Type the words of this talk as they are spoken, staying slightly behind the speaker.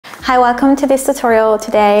Hi, welcome to this tutorial.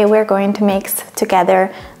 Today we're going to mix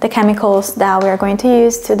together the chemicals that we're going to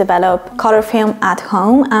use to develop color film at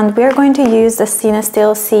home, and we're going to use the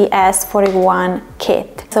Cinestill CS41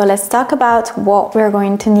 kit. So let's talk about what we're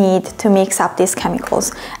going to need to mix up these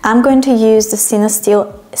chemicals. I'm going to use the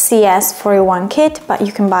Cinestill CS41 kit, but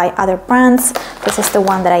you can buy other brands. This is the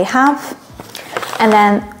one that I have. And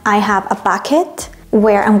then I have a bucket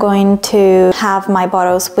where I'm going to have my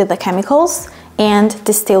bottles with the chemicals and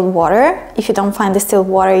distilled water. If you don't find distilled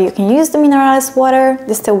water, you can use the mineralized water.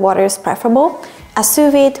 Distilled water is preferable. A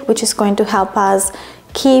sous vide, which is going to help us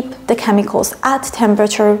keep the chemicals at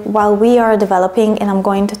temperature while we are developing, and I'm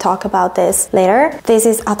going to talk about this later. This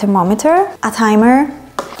is a thermometer, a timer.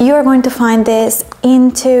 You are going to find this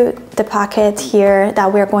into the packet here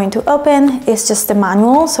that we're going to open. It's just the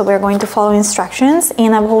manual, so we're going to follow instructions,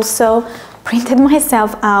 and I've also printed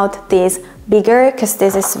myself out this bigger because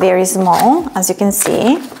this is very small, as you can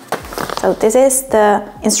see. So this is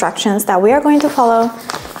the instructions that we are going to follow,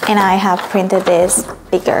 and I have printed this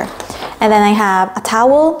bigger. And then I have a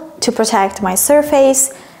towel to protect my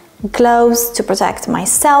surface, gloves to protect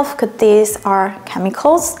myself because these are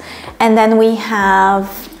chemicals, and then we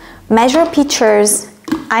have measure pitchers.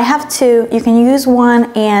 I have two. You can use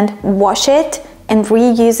one and wash it and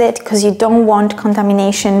reuse it because you don't want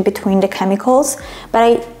contamination between the chemicals, but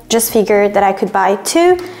I just figured that I could buy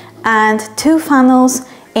two, and two funnels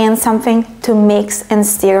and something to mix and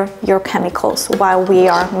stir your chemicals while we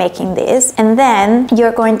are making this. And then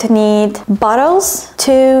you're going to need bottles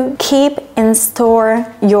to keep and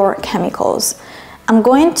store your chemicals. I'm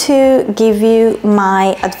going to give you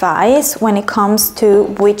my advice when it comes to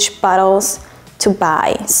which bottles to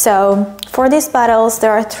buy. So for these bottles,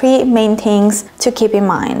 there are three main things to keep in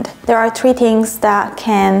mind. There are three things that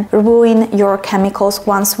can ruin your chemicals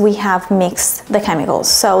once we have mixed the chemicals.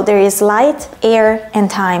 So there is light, air, and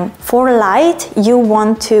time. For light, you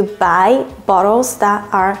want to buy bottles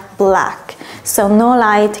that are black, so no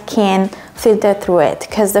light can filter through it,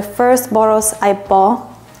 because the first bottles I bought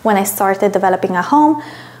when I started developing a home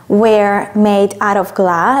were made out of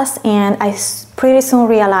glass, and I pretty soon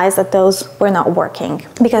realized that those were not working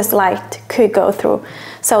because light could go through.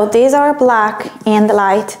 So these are black and the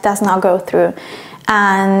light does not go through,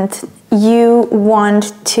 and you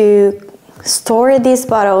want to store these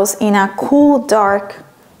bottles in a cool, dark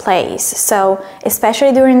place. So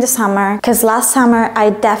especially during the summer, because last summer I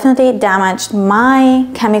definitely damaged my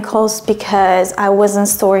chemicals because I wasn't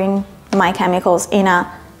storing my chemicals in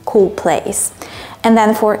a cool place. And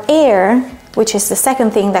then for air, which is the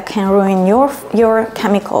second thing that can ruin your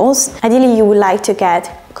chemicals, ideally you would like to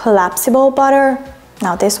get collapsible bottle.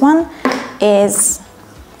 Now this one is,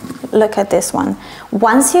 look at this one.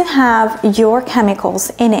 Once you have your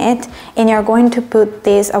chemicals in it and you're going to put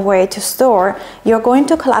this away to store, you're going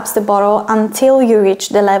to collapse the bottle until you reach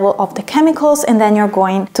the level of the chemicals, and then you're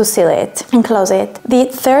going to seal it and close it. The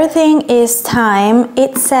third thing is time.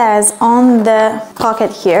 It says on the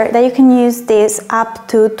pocket here that you can use this up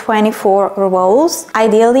to 24 rolls.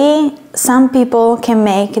 Ideally, some people can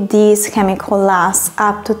make these chemicals last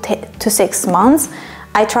up to 6 months.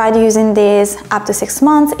 I tried using this up to 6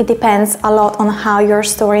 months. It depends a lot on how you're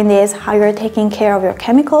storing this, how you're taking care of your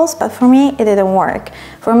chemicals, but for me, it didn't work.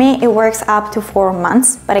 For me, it works up to 4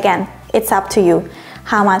 months, but again, it's up to you.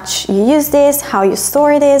 How much you use this, how you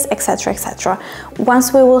store this, etc., etc.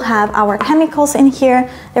 Once we will have our chemicals in here,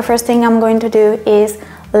 the first thing I'm going to do is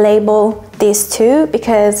label these two,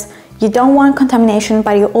 because you don't want contamination,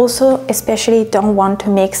 but you also especially don't want to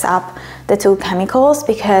mix up the two chemicals,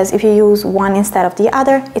 because if you use one instead of the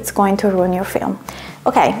other, it's going to ruin your film.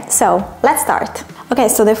 Okay, so let's start. Okay,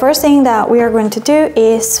 so the first thing that we are going to do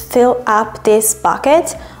is fill up this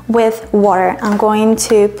bucket with water. I'm going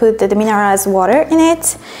to put the demineralized water in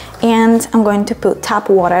it, and I'm going to put tap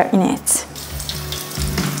water in it.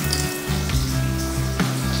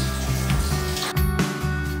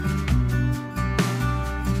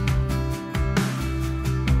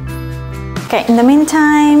 Okay, in the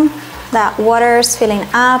meantime, that water is filling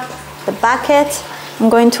up the bucket, I'm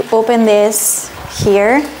going to open this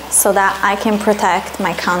here so that I can protect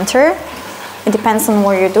my counter. It depends on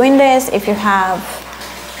where you're doing this. If you have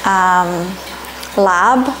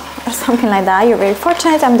lab or something like that, you're very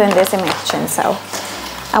fortunate. I'm doing this in my kitchen, so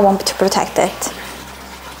I want to protect it.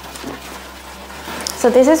 So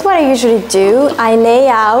this is what I usually do. I lay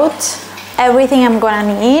out everything I'm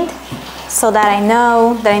gonna need so that I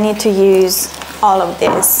know that I need to use all of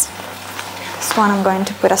this. This one I'm going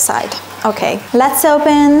to put aside. Okay, let's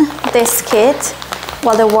open this kit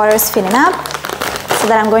while the water is filling up, so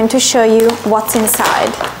that I'm going to show you what's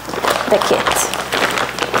inside the kit.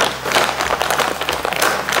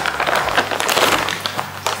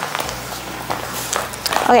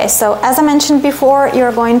 Okay, so as I mentioned before,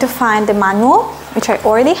 you're going to find the manual, which I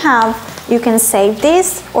already have. You can save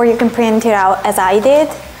this or you can print it out as I did,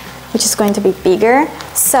 which is going to be bigger.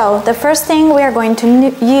 So the first thing we are going to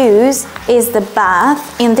use is the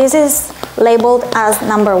bath, and this is labeled as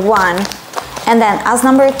number 1. And then as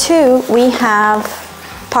number 2, we have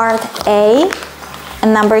part A,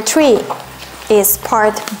 and number 3 is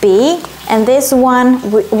part B. And this one,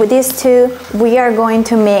 with these two, we are going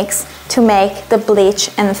to mix to make the bleach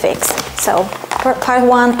and fix. So part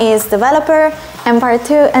 1 is developer, and part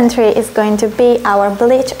 2 and 3 is going to be our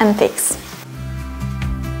bleach and fix.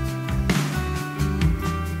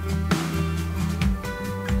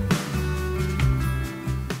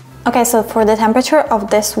 Okay, so for the temperature of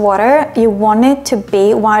this water, you want it to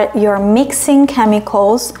be while you're mixing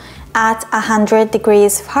chemicals at 100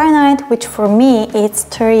 degrees Fahrenheit, which for me it's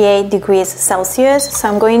 38 degrees Celsius. So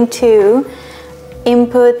I'm going to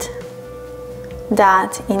input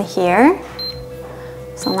that in here.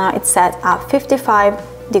 So now it's set at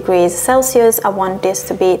 55 degrees Celsius. I want this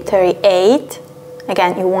to be 38.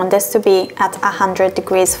 Again, you want this to be at 100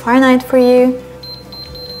 degrees Fahrenheit for you.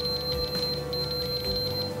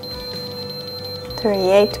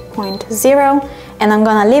 38.0, and I'm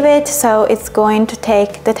gonna leave it, so it's going to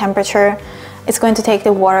take the temperature, it's going to take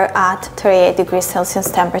the water at 38 degrees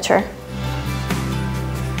Celsius temperature.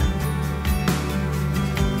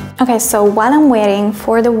 Okay, so while I'm waiting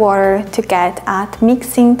for the water to get at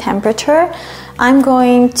mixing temperature, I'm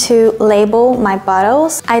going to label my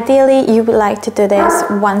bottles. Ideally, you would like to do this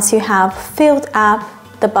once you have filled up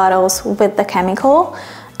the bottles with the chemical.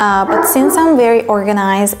 But since I'm very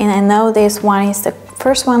organized and I know this one is the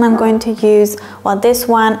first one I'm going to use, while this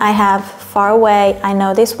one I have far away, I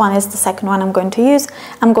know this one is the second one I'm going to use,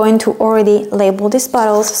 I'm going to already label these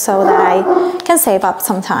bottles so that I can save up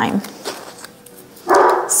some time.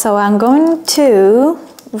 So I'm going to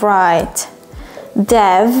write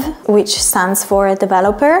dev, which stands for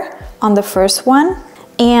developer, on the first one.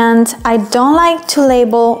 And I don't like to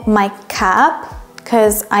label my cap,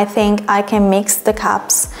 because I think I can mix the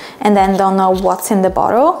caps and then don't know what's in the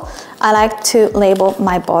bottle. I like to label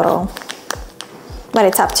my bottle, but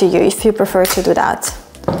it's up to you if you prefer to do that.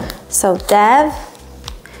 So dev,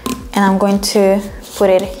 and I'm going to put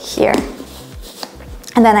it here.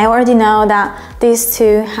 And then I already know that these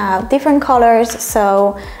two have different colors,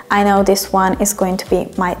 so I know this one is going to be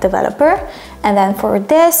my developer. And then for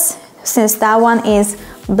this, since that one is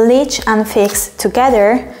bleach and fix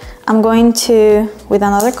together, I'm going to, with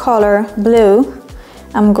another color, blue,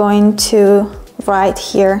 I'm going to write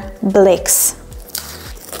here Bleach.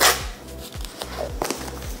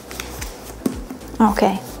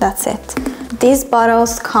 Okay, that's it. These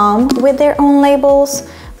bottles come with their own labels,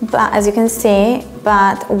 but as you can see,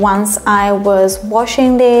 but once I was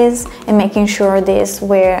washing these and making sure these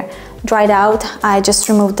were dried out, I just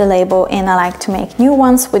removed the label, and I like to make new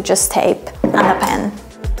ones with just tape and a pen.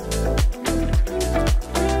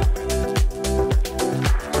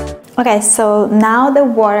 Okay, so now the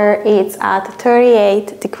water is at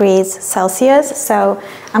 38 degrees Celsius, so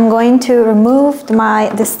I'm going to remove my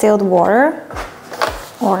distilled water,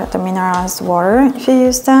 or the mineralized water if you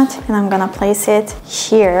use that, and I'm gonna place it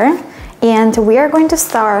here. And we are going to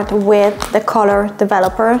start with the color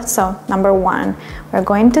developer. So number 1, we're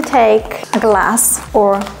going to take a glass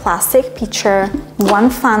or plastic pitcher, 1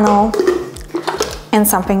 funnel, and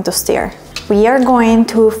something to stir. We are going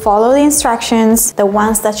to follow the instructions, the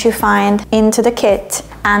ones that you find into the kit,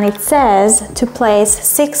 and it says to place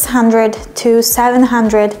 600 to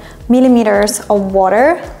 700 millimeters of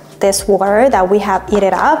water, this water that we have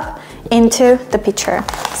heated up, into the pitcher.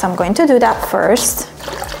 So I'm going to do that first.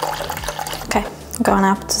 Okay, going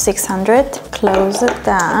up to 600, close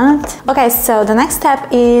that. Okay, so the next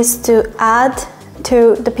step is to add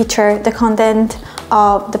to the pitcher the content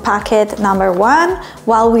of the packet number 1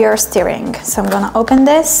 while we are stirring. So I'm gonna open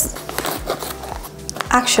this.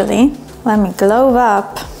 Actually, let me glove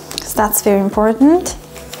up, because that's very important.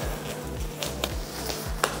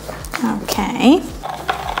 Okay.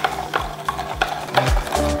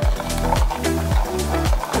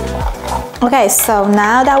 Okay, so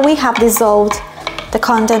now that we have dissolved the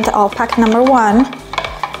content of packet number 1,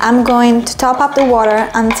 I'm going to top up the water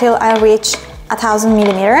until I reach 1000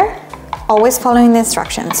 millimeter, always following the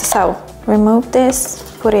instructions. So remove this,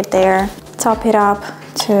 put it there, top it up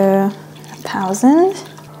to 1000.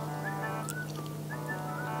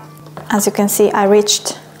 As you can see, I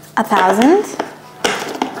reached 1000,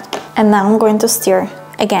 and now I'm going to stir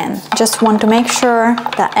again. Just want to make sure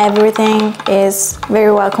that everything is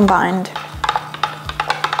very well combined.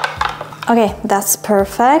 Okay, that's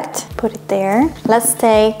perfect. Put it there. Let's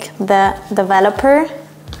take the developer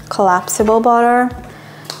collapsible bottle,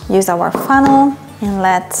 use our funnel, and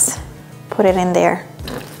let's put it in there.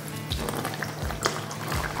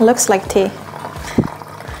 It looks like tea,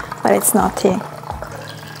 but it's not tea.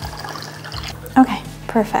 Okay,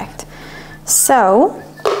 perfect. So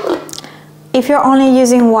if you're only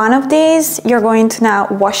using one of these, you're going to now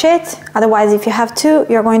wash it. Otherwise, if you have two,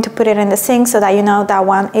 you're going to put it in the sink so that you know that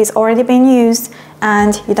one is already being used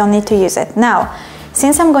and you don't need to use it. Now,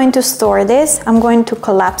 since I'm going to store this, I'm going to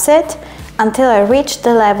collapse it until I reach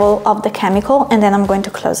the level of the chemical, and then I'm going to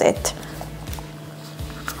close it,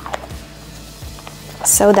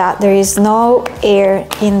 so that there is no air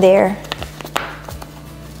in there.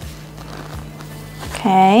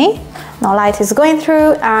 Okay, no light is going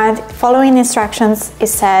through, and following instructions, it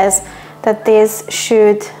says that this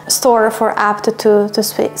should store for up to 2 to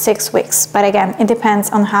 6 weeks. But again, it depends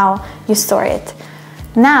on how you store it.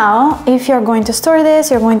 Now, if you're going to store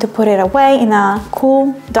this, you're going to put it away in a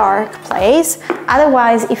cool, dark place.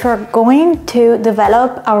 Otherwise, if you're going to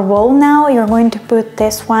develop a roll now, you're going to put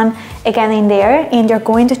this one again in there, and you're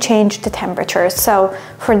going to change the temperature. So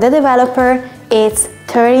for the developer, it's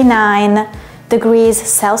 39 degrees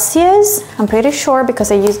Celsius. I'm pretty sure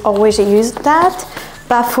because I always use that.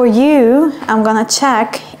 But for you, I'm gonna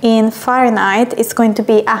check in Fahrenheit, it's going to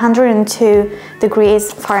be 102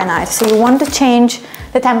 degrees Fahrenheit. So you want to change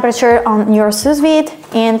the temperature on your sous vide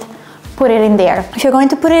and put it in there. If you're going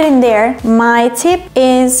to put it in there, my tip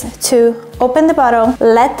is to open the bottle,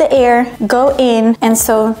 let the air go in, and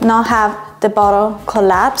so not have the bottle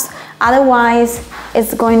collapse. Otherwise,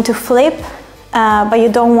 it's going to flip, but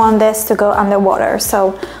you don't want this to go underwater.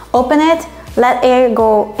 So open it, let air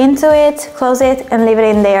go into it, close it, and leave it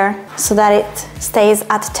in there so that it stays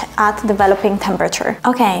at developing temperature.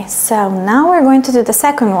 Okay, so now we're going to do the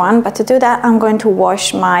second one, but to do that, I'm going to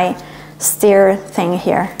wash my stir thing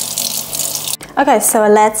here. Okay, so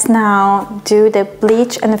let's now do the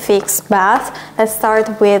bleach and fix bath. Let's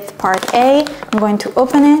start with part A. I'm going to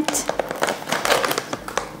open it.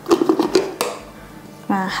 I'm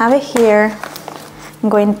gonna have it here. I'm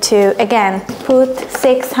going to, again, put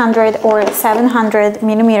 600 or 700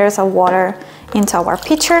 millimeters of water into our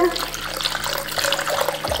pitcher.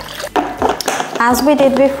 As we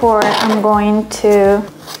did before, I'm going to,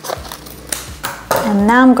 and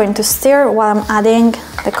now I'm going to stir while I'm adding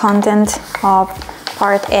the content of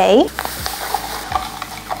part A.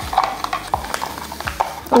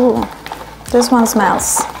 Ooh, this one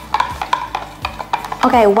smells.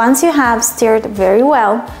 Okay, once you have stirred very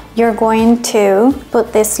well, you're going to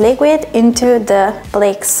put this liquid into the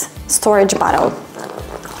Bleach storage bottle.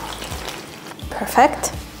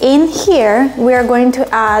 Perfect. In here, we are going to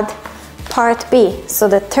add part B, so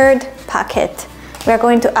the third packet. We are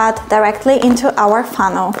going to add directly into our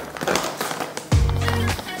funnel.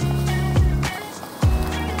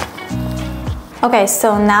 Okay,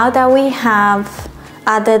 so now that we have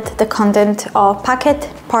added the content of packet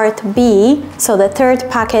part B, so the third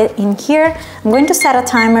packet in here, I'm going to set a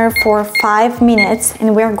timer for 5 minutes,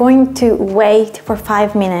 and we're going to wait for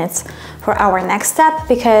 5 minutes for our next step,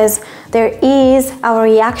 because there is a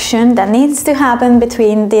reaction that needs to happen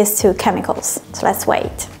between these two chemicals. So let's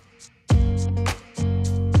wait.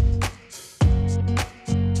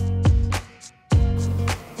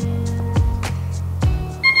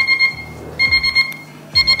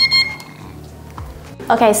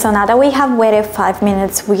 Okay, so now that we have waited 5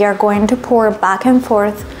 minutes, we are going to pour back and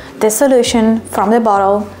forth the solution from the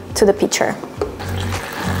bottle to the pitcher.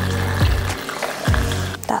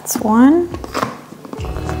 That's one.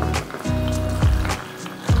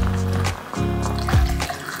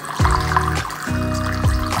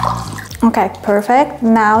 Okay, perfect.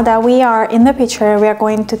 Now that we are in the pitcher, we are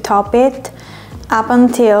going to top it up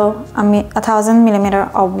until 1000 millimeters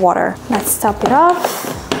of water. Let's top it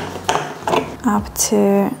off. Up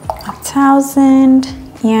to 1000,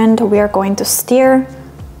 and we are going to stir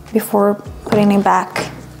before putting it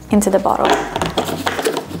back into the bottle.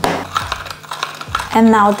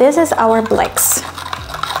 And now this is our Bleach.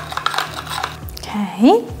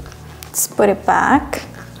 Okay, let's put it back.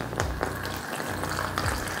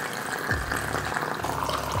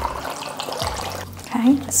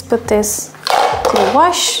 Okay, let's put this to the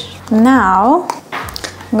wash. Now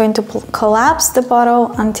I'm going to collapse the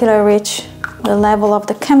bottle until I reach the level of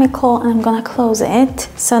the chemical, and I'm gonna close it.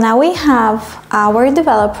 So now we have our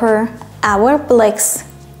developer, our Bleach,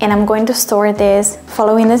 and I'm going to store this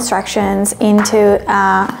following the instructions into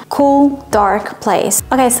a cool, dark place.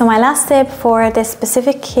 Okay, so my last tip for this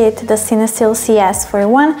specific kit, the Cinestill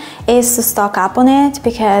CS41, is to stock up on it,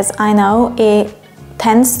 because I know it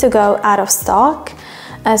tends to go out of stock.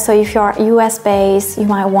 So if you're US based, you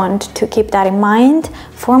might want to keep that in mind.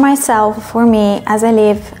 For myself, for me, as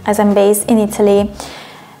I'm based in Italy,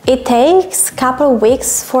 it takes a couple of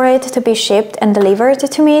weeks for it to be shipped and delivered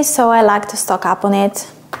to me, so I like to stock up on it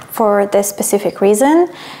for this specific reason.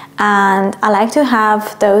 And I like to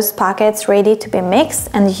have those packets ready to be mixed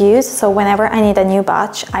and used, so whenever I need a new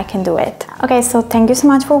batch, I can do it. Okay, so thank you so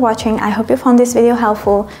much for watching. I hope you found this video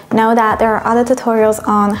helpful. Know that there are other tutorials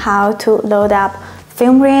on how to load up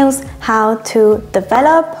film reels, how to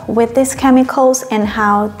develop with these chemicals, and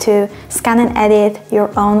how to scan and edit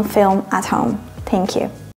your own film at home. Thank you.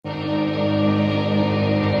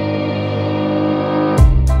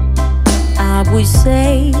 I would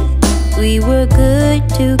say we were good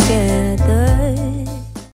together.